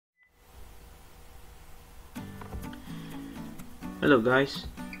Hello guys,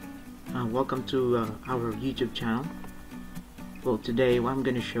 welcome to our YouTube channel. Well, today I'm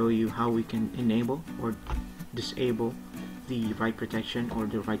going to show you how we can enable or disable the write protection or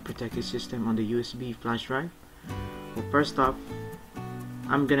the write protected system on the USB flash drive. Well, first off,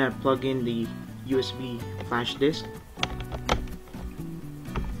 I'm gonna plug in the USB flash disk.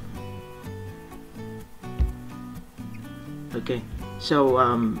 Okay, so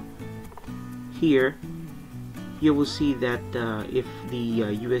here you will see that if the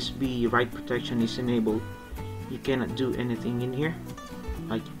USB write protection is enabled, you cannot do anything in here.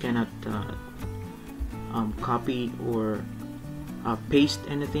 Like you cannot copy or paste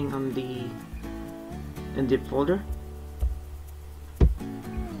anything on the folder.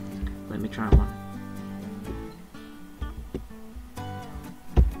 Let me try one.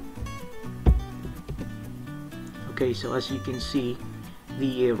 Okay, so as you can see,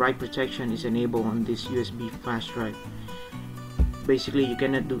 the write protection is enabled on this USB flash drive. Basically, you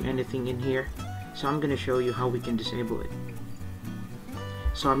cannot do anything in here, so I'm gonna show you how we can disable it.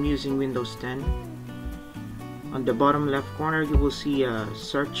 So I'm using Windows 10. On the bottom left corner you will see a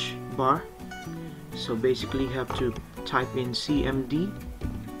search bar. So basically you have to type in CMD.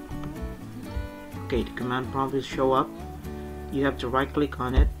 Okay, the command prompt will show up. You have to right click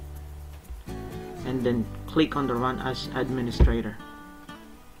on it and then click on the Run as Administrator.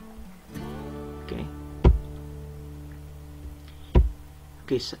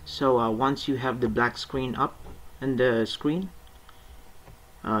 Okay, so once you have the black screen up on the screen,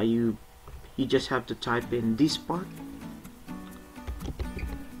 you just have to type in this part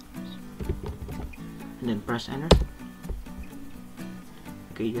and then press enter.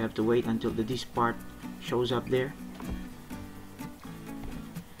 Okay, you have to wait until the this part shows up there.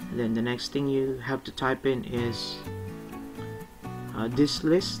 And then the next thing you have to type in is this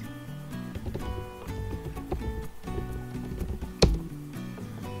list.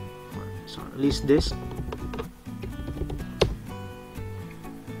 List disk.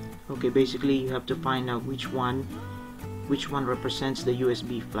 Okay, basically you have to find out which one represents the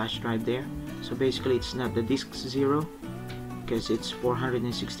USB flash drive there. So basically it's not the disk 0 because it's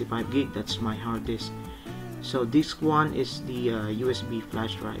 465 gig. That's my hard disk. So disk 1 is the USB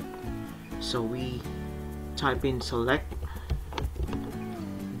flash drive. So we type in select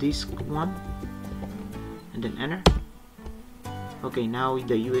disk 1 and then enter. Okay, now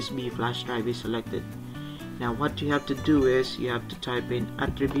the USB flash drive is selected. Now what you have to do is you have to type in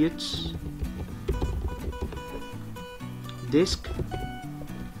attributes disk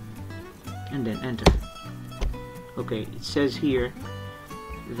and then enter. Okay, it says here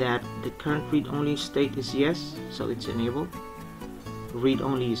that the current read-only state is yes, so it's enabled.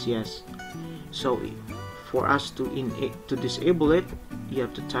 Read-only is yes. So for us to disable it, you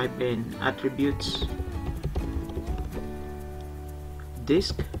have to type in attributes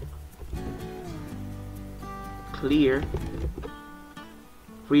disk clear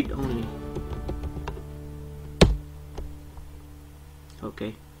read only.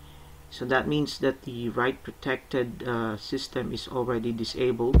 Okay, so that means that the write protected system is already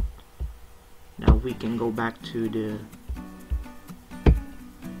disabled. Now we can go back to the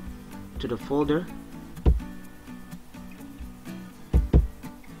folder.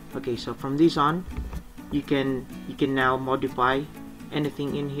 Okay, so from this on you can now modify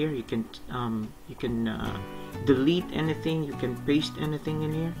anything in here. You can delete anything, you can paste anything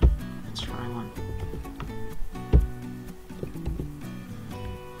in here. Let's try one.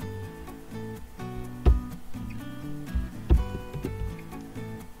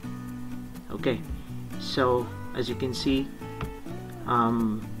 Okay, so as you can see,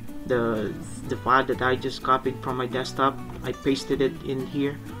 the file that I just copied from my desktop, I pasted it in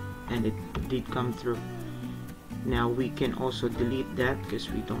here and it did come through. Now we can also delete that because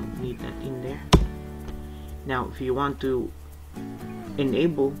we don't need that in there. Now if you want to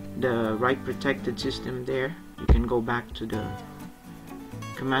enable the write protected system there, you can go back to the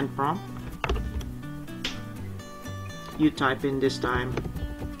command prompt. You type in this time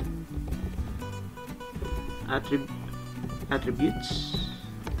attributes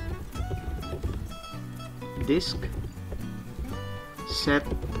disk set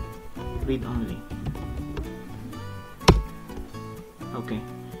read only. Okay,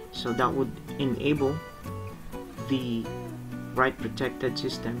 so that would enable the write protected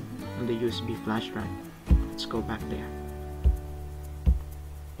system on the USB flash drive. Let's go back there.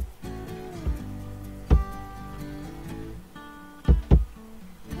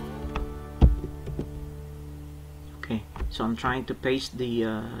 Okay, so I'm trying to paste the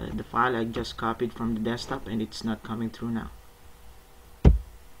file I just copied from the desktop and it's not coming through now.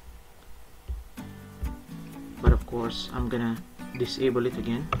 But of course I'm gonna disable it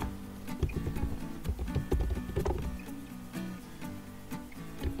again.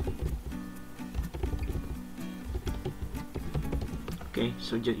 Okay,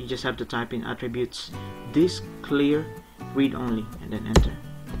 so you just have to type in attributes disk clear read only and then enter.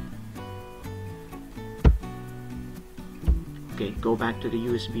 Okay, go back to the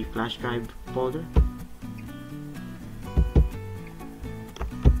USB flash drive folder.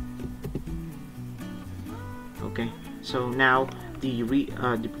 Okay, so now the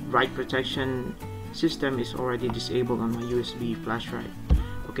write protection system is already disabled on my USB flash drive.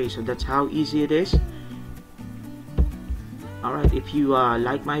 Okay, so that's how easy it is. Alright, if you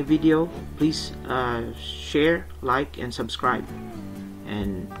like my video, please share, like, and subscribe.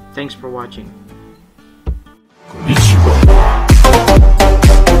 And thanks for watching.